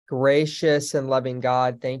Gracious and loving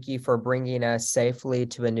God, thank you for bringing us safely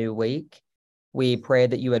to a new week. We pray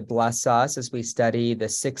that you would bless us as we study the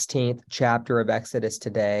 16th chapter of Exodus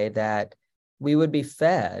today, that we would be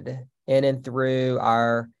fed in and through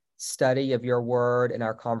our study of your word and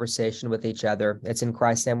our conversation with each other. It's in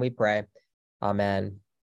Christ's name we pray. Amen.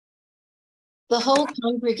 The whole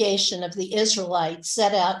congregation of the Israelites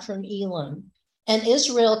set out from Elim, and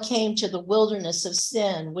Israel came to the wilderness of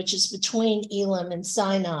Sin, which is between Elim and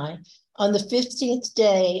Sinai, on the 15th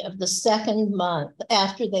day of the second month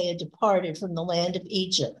after they had departed from the land of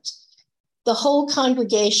Egypt. The whole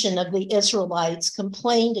congregation of the Israelites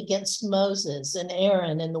complained against Moses and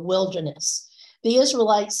Aaron in the wilderness. The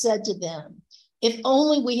Israelites said to them, "If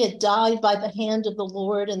only we had died by the hand of the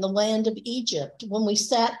Lord in the land of Egypt, when we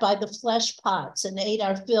sat by the flesh pots and ate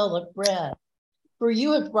our fill of bread. For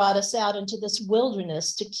you have brought us out into this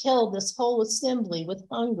wilderness to kill this whole assembly with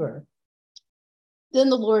hunger."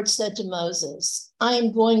 Then the Lord said to Moses, "I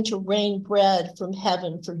am going to rain bread from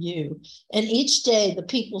heaven for you, and each day the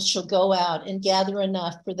people shall go out and gather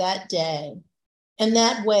enough for that day. And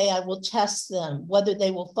that way I will test them, whether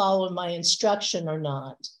they will follow my instruction or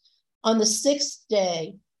not. On the sixth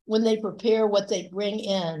day, when they prepare what they bring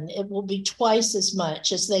in, it will be twice as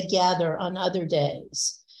much as they gather on other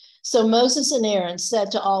days." So Moses and Aaron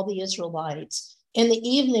said to all the Israelites, "In the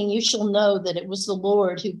evening you shall know that it was the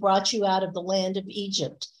Lord who brought you out of the land of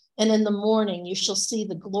Egypt. And in the morning you shall see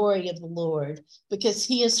the glory of the Lord, because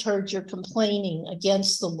he has heard your complaining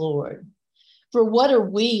against the Lord. For what are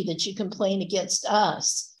we that you complain against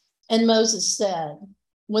us?" And Moses said,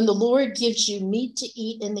 "When the Lord gives you meat to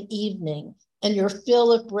eat in the evening and your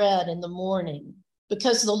fill of bread in the morning,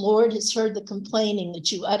 because the Lord has heard the complaining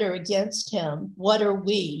that you utter against him, what are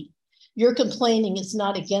we? Your complaining is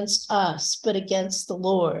not against us, but against the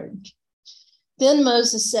Lord." Then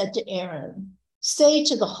Moses said to Aaron, "Say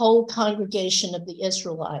to the whole congregation of the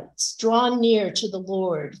Israelites, draw near to the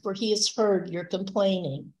Lord, for he has heard your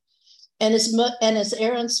complaining." And as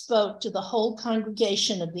Aaron spoke to the whole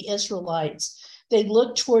congregation of the Israelites, they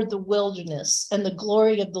looked toward the wilderness, and the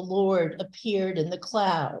glory of the Lord appeared in the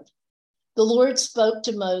cloud. The Lord spoke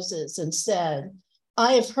to Moses and said,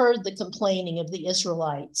 "I have heard the complaining of the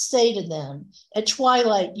Israelites. Say to them, at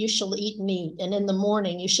twilight you shall eat meat, and in the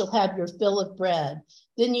morning you shall have your fill of bread.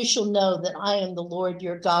 Then you shall know that I am the Lord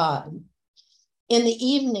your God." In the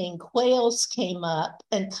evening, quails came up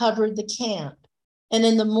and covered the camp. And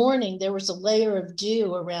in the morning, there was a layer of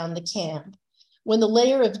dew around the camp. When the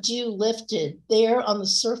layer of dew lifted, there on the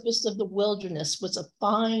surface of the wilderness was a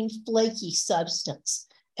fine, flaky substance,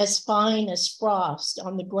 as fine as frost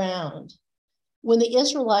on the ground. When the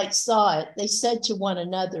Israelites saw it, they said to one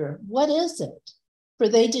another, "What is it?" For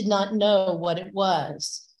they did not know what it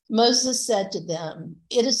was. Moses said to them,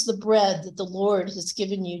 "It is the bread that the Lord has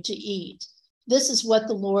given you to eat. This is what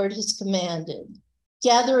the Lord has commanded.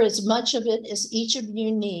 Gather as much of it as each of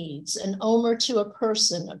you needs, an omer to a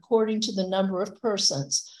person according to the number of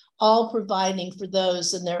persons, all providing for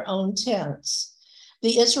those in their own tents."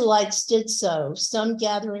 The Israelites did so, some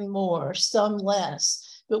gathering more, some less.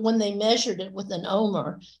 But when they measured it with an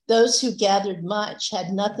omer, those who gathered much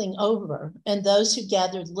had nothing over, and those who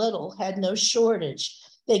gathered little had no shortage.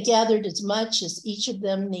 They gathered as much as each of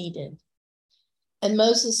them needed. And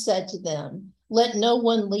Moses said to them, "Let no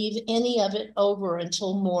one leave any of it over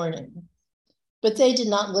until morning." But they did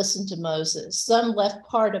not listen to Moses. Some left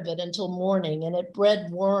part of it until morning, and it bred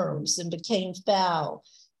worms and became foul.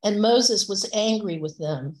 And Moses was angry with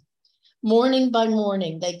them. Morning by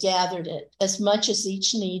morning, they gathered it, as much as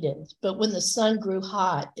each needed. But when the sun grew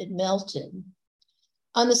hot, it melted.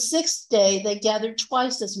 On the sixth day, they gathered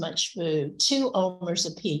twice as much food, 2 omers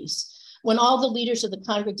apiece. When all the leaders of the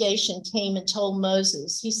congregation came and told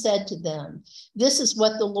Moses, he said to them, "This is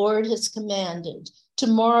what the Lord has commanded.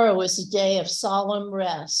 Tomorrow is a day of solemn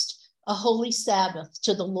rest, a holy Sabbath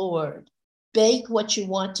to the Lord. Bake what you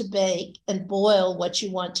want to bake and boil what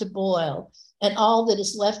you want to boil, and all that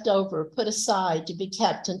is left over put aside to be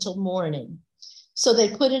kept until morning." So they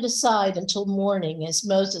put it aside until morning as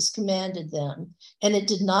Moses commanded them, and it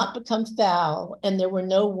did not become foul, and there were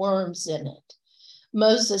no worms in it.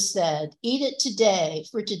 Moses said, "Eat it today,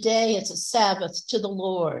 for today is a Sabbath to the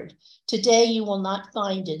Lord. Today you will not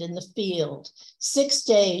find it in the field. 6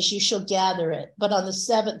 days you shall gather it, but on the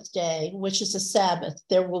 7th day, which is a Sabbath,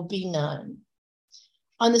 there will be none."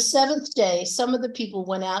 On the 7th day, some of the people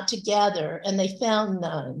went out to gather, and they found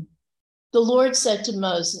none. The Lord said to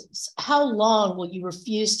Moses, "How long will you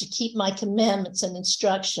refuse to keep my commandments and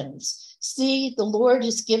instructions? See, the Lord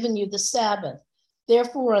has given you the Sabbath.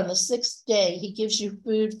 Therefore, on the 6th day, he gives you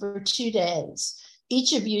food for 2 days.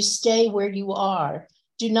 Each of you stay where you are.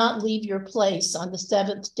 Do not leave your place on the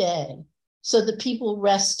seventh day. So the people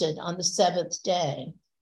rested on the seventh day.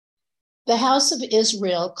 The house of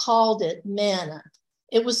Israel called it manna.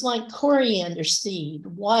 It was like coriander seed,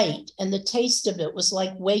 white, and the taste of it was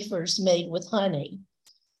like wafers made with honey.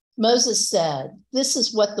 Moses said, "This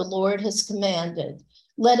is what the Lord has commanded.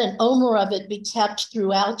 Let an omer of it be kept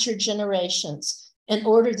throughout your generations, in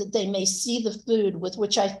order that they may see the food with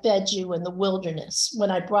which I fed you in the wilderness when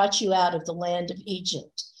I brought you out of the land of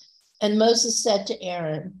Egypt." And Moses said to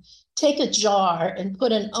Aaron, "Take a jar and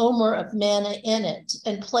put an omer of manna in it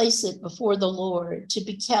and place it before the Lord to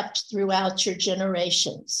be kept throughout your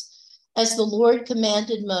generations. As the Lord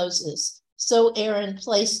commanded Moses, so Aaron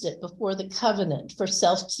placed it before the covenant for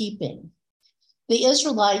self-keeping." The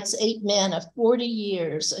Israelites ate manna 40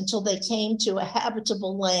 years until they came to a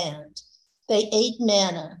habitable land. They ate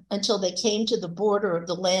manna until they came to the border of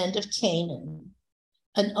the land of Canaan.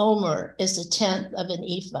 An omer is a tenth of an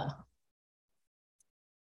ephah.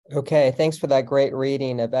 Okay, thanks for that great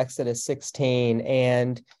reading of Exodus 16.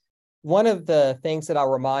 And one of the things that I'll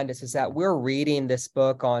remind us is that we're reading this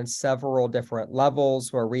book on several different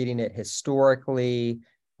levels. We're reading it historically.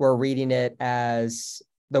 We're reading it as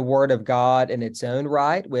the Word of God in its own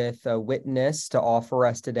right, with a witness to offer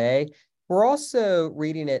us today. We're also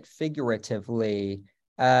reading it figuratively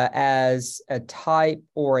as a type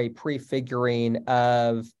or a prefiguring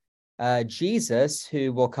of Jesus,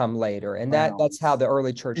 who will come later. And that's how the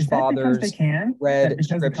early church fathers read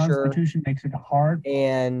Scripture. The Constitution makes it hard.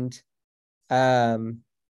 And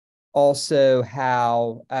also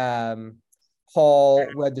how Paul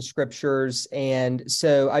read the Scriptures. And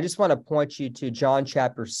so I just want to point you to John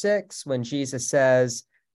chapter 6, when Jesus says,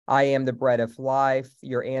 "I am the bread of life.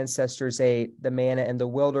 Your ancestors ate the manna in the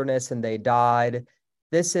wilderness and they died.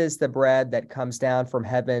 This is the bread that comes down from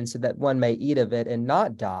heaven so that one may eat of it and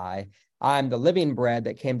not die. I'm the living bread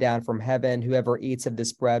that came down from heaven. Whoever eats of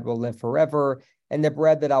this bread will live forever. And the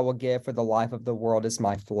bread that I will give for the life of the world is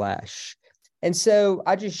my flesh." And so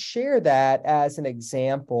I just share that as an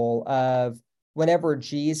example of whenever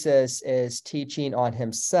Jesus is teaching on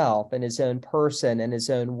himself and his own person and his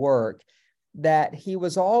own work, that he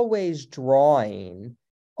was always drawing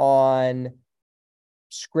on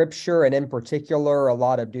Scripture, and in particular, a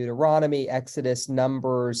lot of Deuteronomy, Exodus,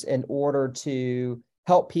 Numbers, in order to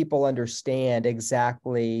help people understand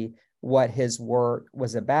exactly what his work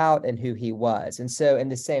was about and who he was. And so in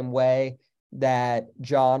the same way that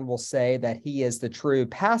John will say that he is the true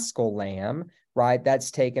Paschal Lamb, right?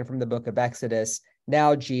 That's taken from the book of Exodus.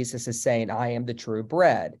 Now Jesus is saying, "I am the true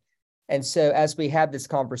bread." And so as we have this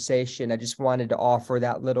conversation, I just wanted to offer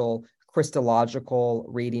that little Christological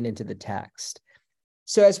reading into the text.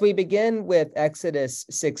 So as we begin with Exodus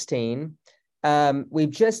 16,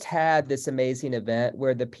 we've just had this amazing event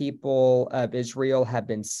where the people of Israel have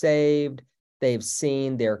been saved. They've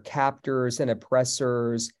seen their captors and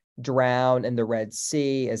oppressors drown in the Red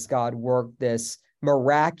Sea as God worked this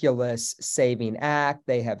miraculous saving act.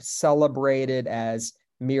 They have celebrated as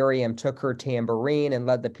Miriam took her tambourine and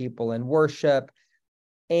led the people in worship.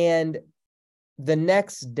 And the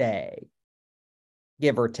next day,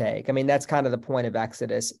 give or take, I mean, that's kind of the point of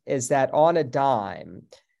Exodus, is that on a dime,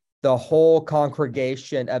 the whole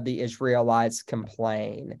congregation of the Israelites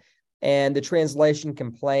complain. And the translation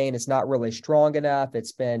 "complain" is not really strong enough.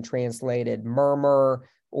 It's been translated murmur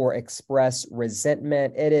or express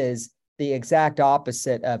resentment. It is the exact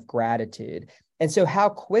opposite of gratitude. And so how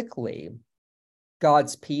quickly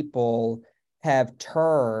God's people have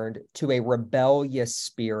turned to a rebellious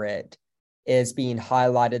spirit is being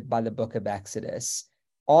highlighted by the book of Exodus.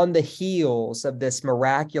 On the heels of this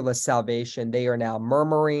miraculous salvation, they are now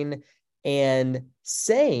murmuring and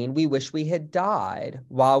saying, "We wish we had died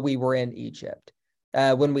while we were in Egypt,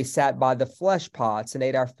 when we sat by the flesh pots and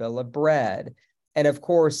ate our fill of bread." And of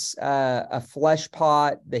course, a flesh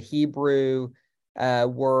pot, the Hebrew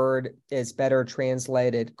word is better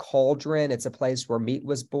translated cauldron. It's a place where meat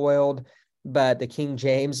was boiled, but the King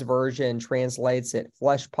James Version translates it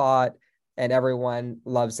flesh pot, and everyone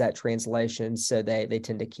loves that translation, so they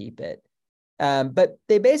tend to keep it. But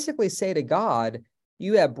they basically say to God,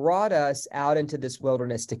 "You have brought us out into this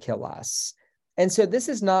wilderness to kill us." And so this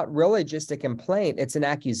is not really just a complaint, it's an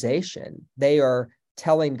accusation. They are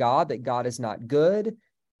telling God that God is not good,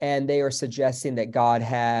 and they are suggesting that God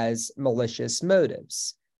has malicious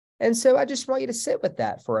motives. And so I just want you to sit with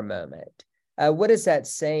that for a moment. What is that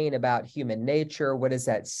saying about human nature? What is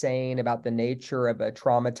that saying about the nature of a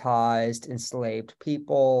traumatized, enslaved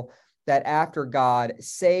people? That after God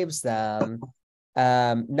saves them,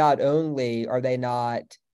 not only are they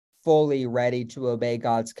not fully ready to obey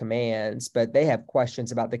God's commands, but they have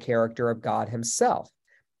questions about the character of God himself.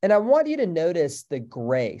 And I want you to notice the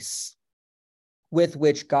grace with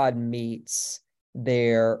which God meets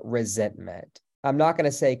their resentment. I'm not going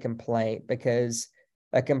to say complaint because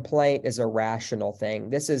a complaint is a rational thing.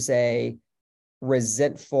 This is a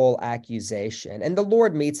resentful accusation. And the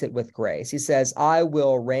Lord meets it with grace. He says, I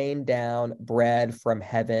will rain down bread from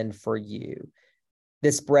heaven for you.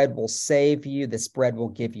 This bread will save you. This bread will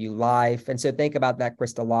give you life. And so think about that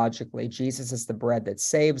Christologically. Jesus is the bread that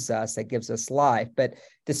saves us, that gives us life. But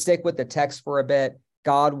to stick with the text for a bit,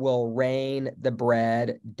 God will rain the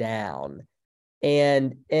bread down.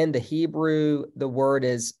 And in the Hebrew, the word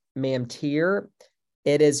is mamtir.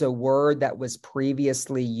 It is a word that was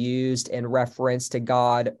previously used in reference to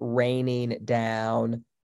God raining down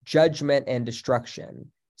judgment and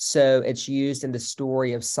destruction. So it's used in the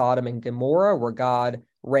story of Sodom and Gomorrah, where God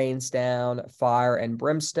rains down fire and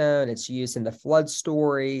brimstone. It's used in the flood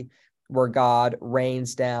story, where God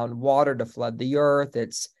rains down water to flood the earth.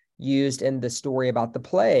 It's used in the story about the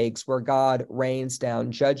plagues, where God rains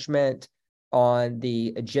down judgment on the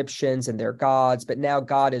Egyptians and their gods. But now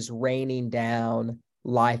God is raining down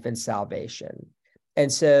life and salvation.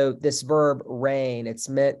 And so this verb rain, it's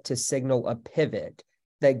meant to signal a pivot,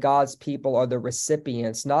 that God's people are the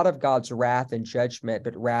recipients, not of God's wrath and judgment,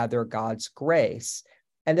 but rather God's grace.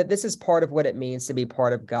 And that this is part of what it means to be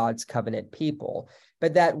part of God's covenant people.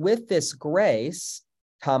 But that with this grace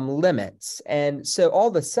come limits. And so all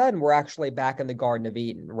of a sudden, we're actually back in the Garden of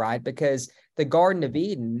Eden, right? Because the Garden of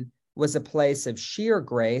Eden was a place of sheer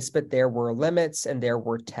grace, but there were limits and there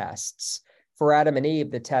were tests. For Adam and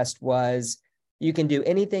Eve, the test was, you can do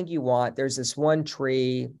anything you want. There's this one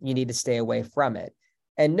tree, you need to stay away from it.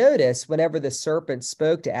 And notice, whenever the serpent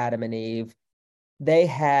spoke to Adam and Eve, they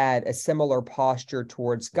had a similar posture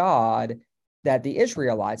towards God that the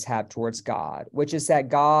Israelites have towards God, which is that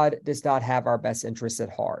God does not have our best interests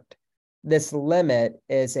at heart. This limit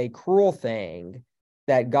is a cruel thing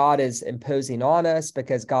that God is imposing on us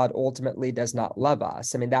because God ultimately does not love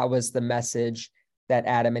us. I mean, that was the message that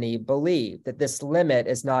Adam and Eve believed, that this limit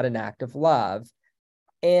is not an act of love.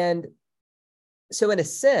 And so in a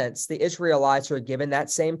sense, the Israelites are given that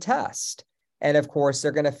same test. And of course,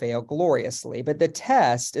 they're going to fail gloriously. But the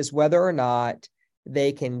test is whether or not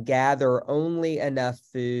they can gather only enough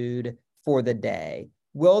food for the day.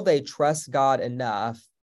 Will they trust God enough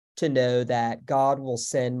to know that God will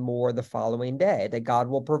send more the following day, that God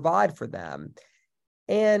will provide for them?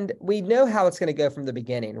 And we know how it's going to go from the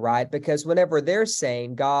beginning, right? Because whenever they're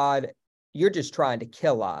saying, God, you're just trying to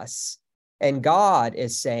kill us, and God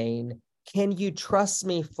is saying, can you trust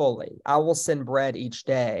me fully? I will send bread each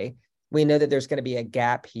day. We know that there's going to be a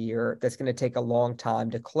gap here that's going to take a long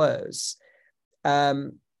time to close.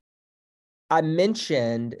 I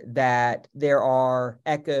mentioned that there are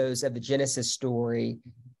echoes of the Genesis story,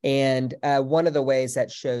 and one of the ways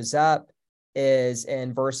that shows up is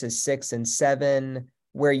in verses 6 and 7,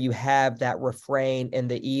 where you have that refrain, in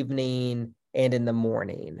the evening and in the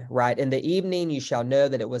morning, right? In the evening, you shall know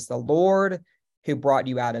that it was the Lord who brought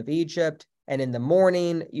you out of Egypt, and in the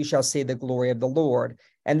morning, you shall see the glory of the Lord.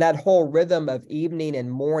 And that whole rhythm of evening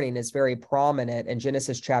and morning is very prominent in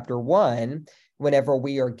Genesis chapter 1, whenever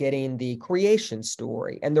we are getting the creation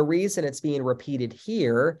story. And the reason it's being repeated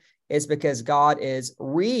here is because God is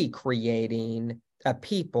recreating a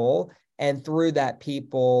people, and through that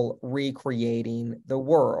people recreating the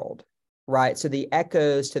world, right? So the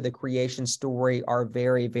echoes to the creation story are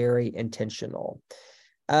very, very intentional.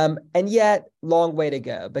 And yet, long way to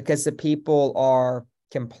go, because the people are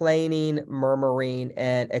complaining, murmuring,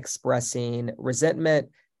 and expressing resentment.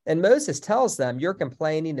 And Moses tells them, your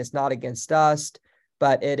complaining is not against us,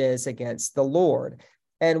 but it is against the Lord.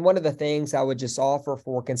 And one of the things I would just offer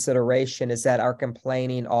for consideration is that our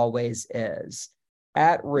complaining always is.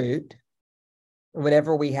 At root,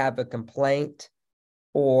 whenever we have a complaint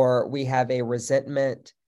or we have a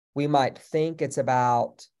resentment, we might think it's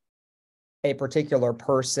about a particular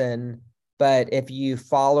person, but if you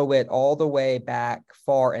follow it all the way back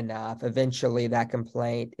far enough, eventually that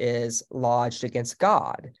complaint is lodged against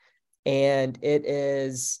God. And it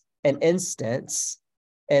is an instance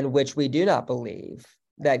in which we do not believe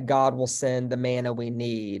that God will send the manna we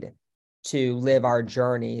need to live our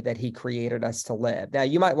journey that he created us to live. Now,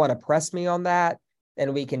 you might want to press me on that,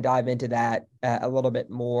 and we can dive into that a little bit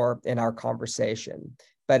more in our conversation.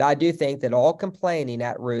 But I do think that all complaining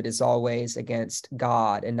at root is always against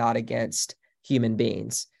God and not against human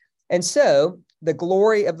beings. And so the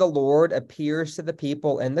glory of the Lord appears to the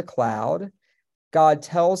people in the cloud. God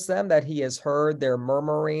tells them that he has heard their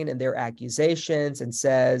murmuring and their accusations and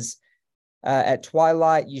says, at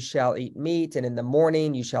twilight you shall eat meat, and in the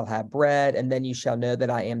morning you shall have bread, and then you shall know that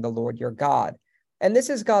I am the Lord your God. And this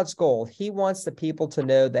is God's goal. He wants the people to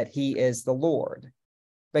know that he is the Lord,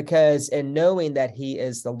 because in knowing that he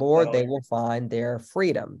is the Lord, they will find their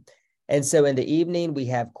freedom. And so in the evening, we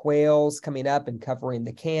have quails coming up and covering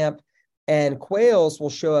the camp. And quails will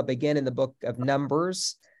show up again in the book of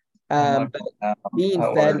Numbers. But being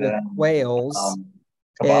fed with quails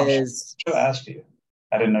is... I asked you.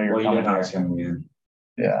 I didn't know you were coming here.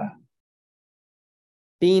 Yeah.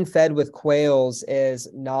 Being fed with quails is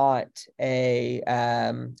not a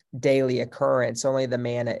daily occurrence. Only the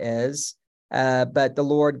manna is. But the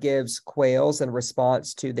Lord gives quails in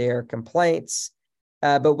response to their complaints.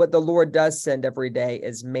 But what the Lord does send every day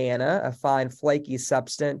is manna, a fine flaky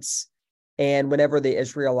substance. And whenever the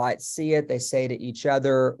Israelites see it, they say to each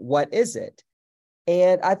other, "What is it?"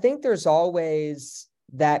 And I think there's always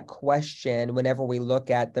that question whenever we look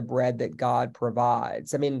at the bread that God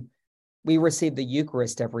provides. I mean, we receive the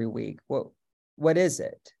Eucharist every week. Well, what is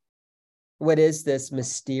it? What is this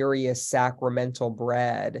mysterious sacramental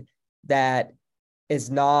bread that is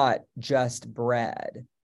not just bread,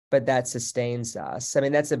 but that sustains us? I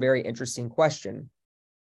mean, that's a very interesting question.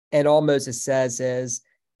 And all Moses says is,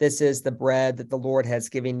 "This is the bread that the Lord has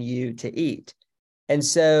given you to eat." And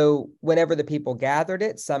so whenever the people gathered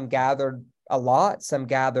it, some gathered a lot, some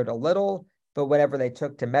gathered a little, but whenever they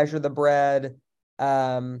took to measure the bread,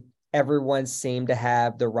 everyone seemed to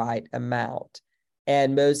have the right amount.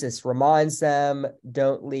 And Moses reminds them,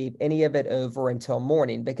 don't leave any of it over until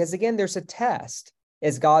morning, because again, there's a test.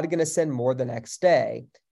 Is God going to send more the next day?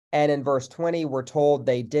 And in verse 20, we're told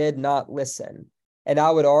they did not listen. And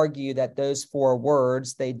I would argue that those 4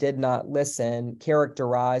 words, "they did not listen,"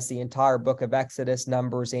 characterize the entire book of Exodus,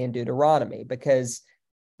 Numbers, and Deuteronomy, because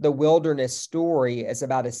the wilderness story is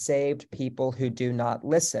about a saved people who do not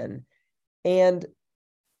listen. And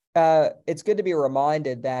it's good to be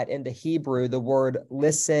reminded that in the Hebrew, the word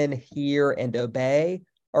listen, hear, and obey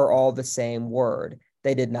are all the same word.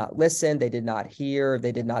 They did not listen, they did not hear,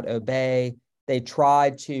 they did not obey. They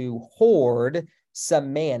tried to hoard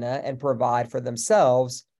some manna and provide for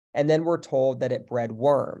themselves, and then we're told that it bred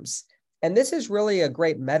worms. And this is really a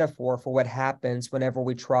great metaphor for what happens whenever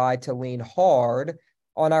we try to lean hard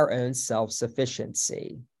on our own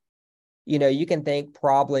self-sufficiency. You know, you can think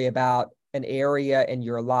probably about an area in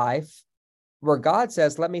your life where God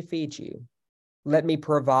says, "Let me feed you, let me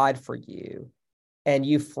provide for you." And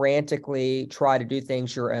you frantically try to do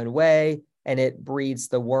things your own way, and it breeds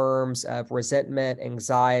the worms of resentment,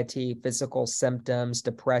 anxiety, physical symptoms,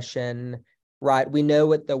 depression, right? We know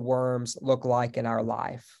what the worms look like in our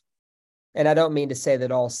life. And I don't mean to say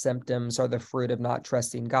that all symptoms are the fruit of not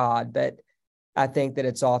trusting God, but I think that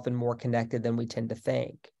it's often more connected than we tend to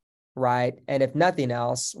think, right? And if nothing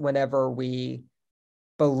else, whenever we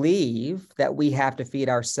believe that we have to feed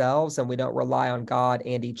ourselves and we don't rely on God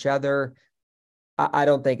and each other, I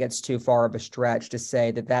don't think it's too far of a stretch to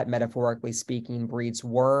say that that, metaphorically speaking, breeds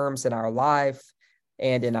worms in our life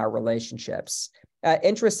and in our relationships.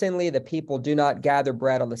 Interestingly, the people do not gather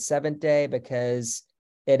bread on the 7th day because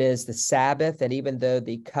it is the Sabbath. And even though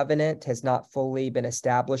the covenant has not fully been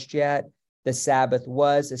established yet, the Sabbath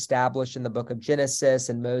was established in the book of Genesis,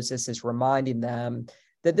 and Moses is reminding them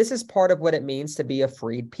that this is part of what it means to be a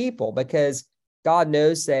freed people, because God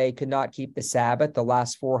knows they could not keep the Sabbath the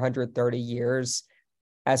last 430 years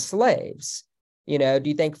as slaves. You know, do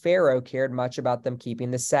you think Pharaoh cared much about them keeping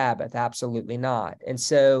the Sabbath? Absolutely not. And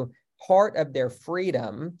so part of their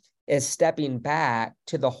freedom is stepping back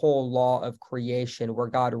to the whole law of creation, where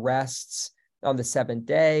God rests on the 7th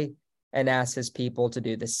day and asks his people to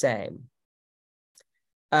do the same.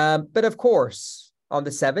 But of course, on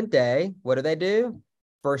the 7th day, what do?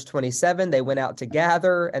 Verse 27, they went out to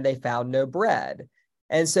gather and they found no bread.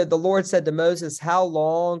 And so the Lord said to Moses, "How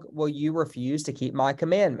long will you refuse to keep my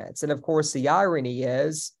commandments?" And of course, the irony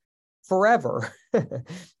is forever.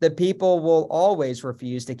 The people will always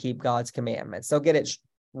refuse to keep God's commandments. They'll get it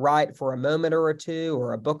right for a moment or two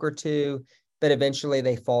or a book or two, but eventually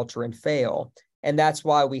they falter and fail. And that's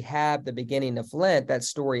why we have the beginning of Lent, that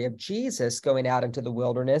story of Jesus going out into the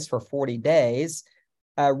wilderness for 40 days,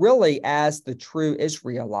 really as the true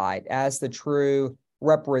Israelite, as the true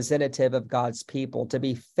representative of God's people, to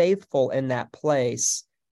be faithful in that place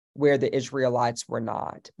where the Israelites were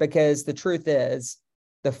not. Because the truth is,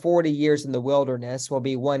 the 40 years in the wilderness will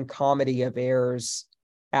be one comedy of errors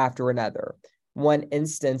after another, one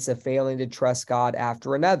instance of failing to trust God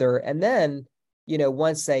after another. And then, you know,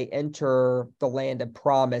 once they enter the land of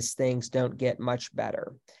promise, things don't get much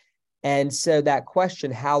better. And so that question,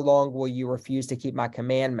 how long will you refuse to keep my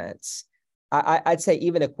commandments? I'd say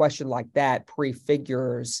even a question like that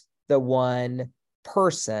prefigures the one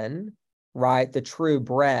person, right? The true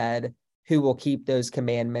bread who will keep those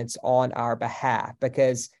commandments on our behalf,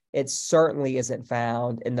 because it certainly isn't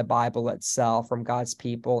found in the Bible itself from God's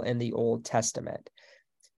people in the Old Testament.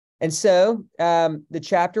 And so the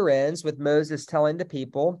chapter ends with Moses telling the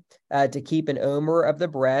people to keep an omer of the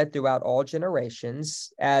bread throughout all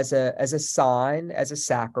generations as a sign, as a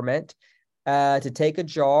sacrament, to take a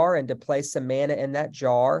jar and to place some manna in that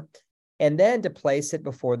jar, and then to place it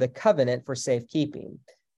before the covenant for safekeeping.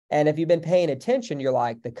 And if you've been paying attention, you're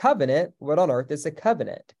like, the covenant? What on earth is a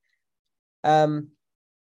covenant?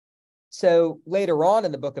 So later on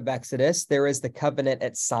in the book of Exodus, there is the covenant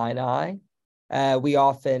at Sinai. We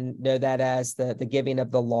often know that as the giving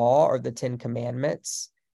of the law or the 10 Commandments.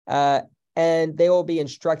 And they will be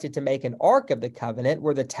instructed to make an ark of the covenant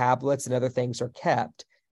where the tablets and other things are kept.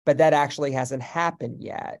 But that actually hasn't happened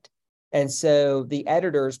yet. And so the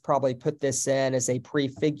editors probably put this in as a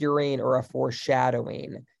prefiguring or a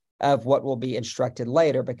foreshadowing of what will be instructed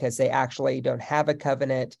later, because they actually don't have a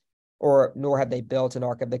covenant, nor have they built an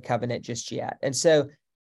Ark of the Covenant just yet. And so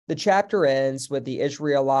the chapter ends with the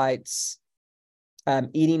Israelites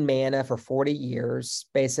eating manna for 40 years,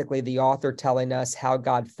 basically the author telling us how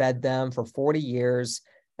God fed them for 40 years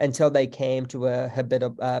until they came to a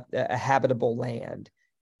habitable land.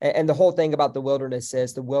 And the whole thing about the wilderness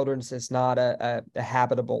is not a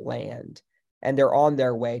habitable land, and they're on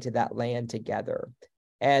their way to that land together.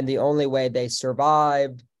 And the only way they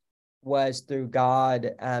survived was through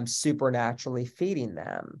God supernaturally feeding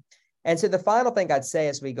them. And so the final thing I'd say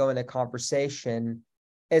as we go into conversation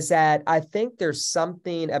is that I think there's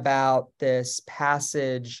something about this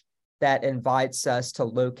passage that invites us to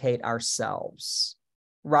locate ourselves,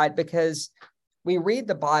 right? Because we read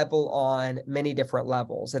the Bible on many different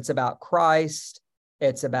levels. It's about Christ.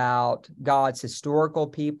 It's about God's historical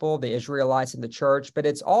people, the Israelites and the church, but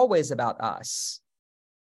it's always about us.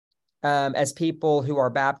 As people who are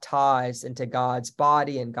baptized into God's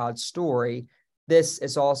body and God's story, this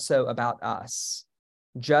is also about us,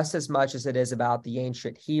 just as much as it is about the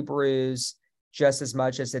ancient Hebrews, just as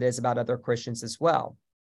much as it is about other Christians as well.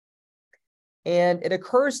 And it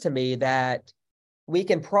occurs to me that we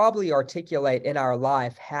can probably articulate in our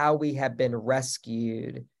life how we have been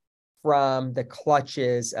rescued from the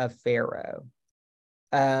clutches of Pharaoh.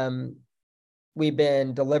 We've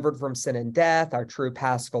been delivered from sin and death. Our true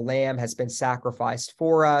Paschal Lamb has been sacrificed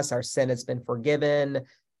for us. Our sin has been forgiven.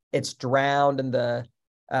 It's drowned in the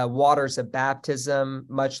waters of baptism,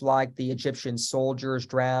 much like the Egyptian soldiers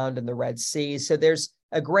drowned in the Red Sea. So there's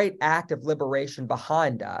a great act of liberation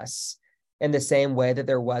behind us in the same way that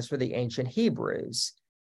there was for the ancient Hebrews.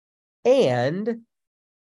 And,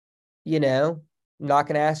 I'm not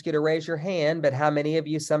going to ask you to raise your hand, but how many of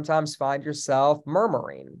you sometimes find yourself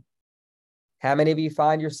murmuring? How many of you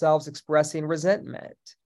find yourselves expressing resentment?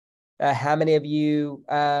 How many of you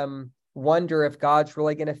wonder if God's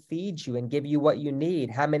really going to feed you and give you what you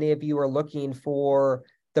need? How many of you are looking for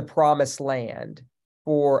the promised land,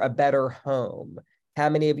 for a better home? How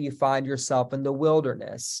many of you find yourself in the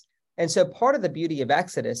wilderness? And so part of the beauty of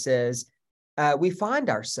Exodus is we find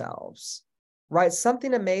ourselves, right?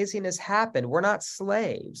 Something amazing has happened. We're not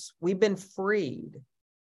slaves. We've been freed.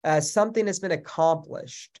 Something has been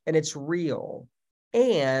accomplished, and it's real.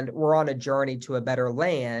 And we're on a journey to a better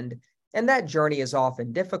land. And that journey is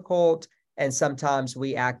often difficult. And sometimes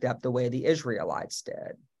we act up the way the Israelites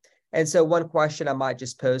did. And so one question I might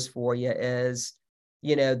just pose for you is,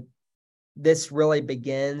 this really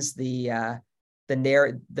begins the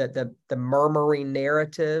murmuring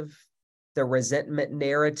narrative, the resentment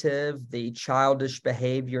narrative, the childish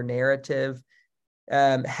behavior narrative.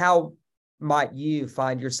 How might you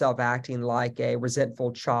find yourself acting like a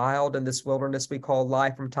resentful child in this wilderness we call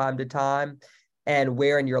life from time to time? And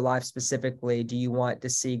where in your life specifically do you want to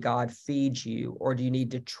see God feed you, or do you need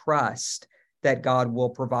to trust that God will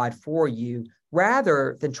provide for you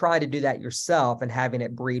rather than trying to do that yourself and having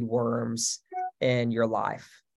it breed worms in your life?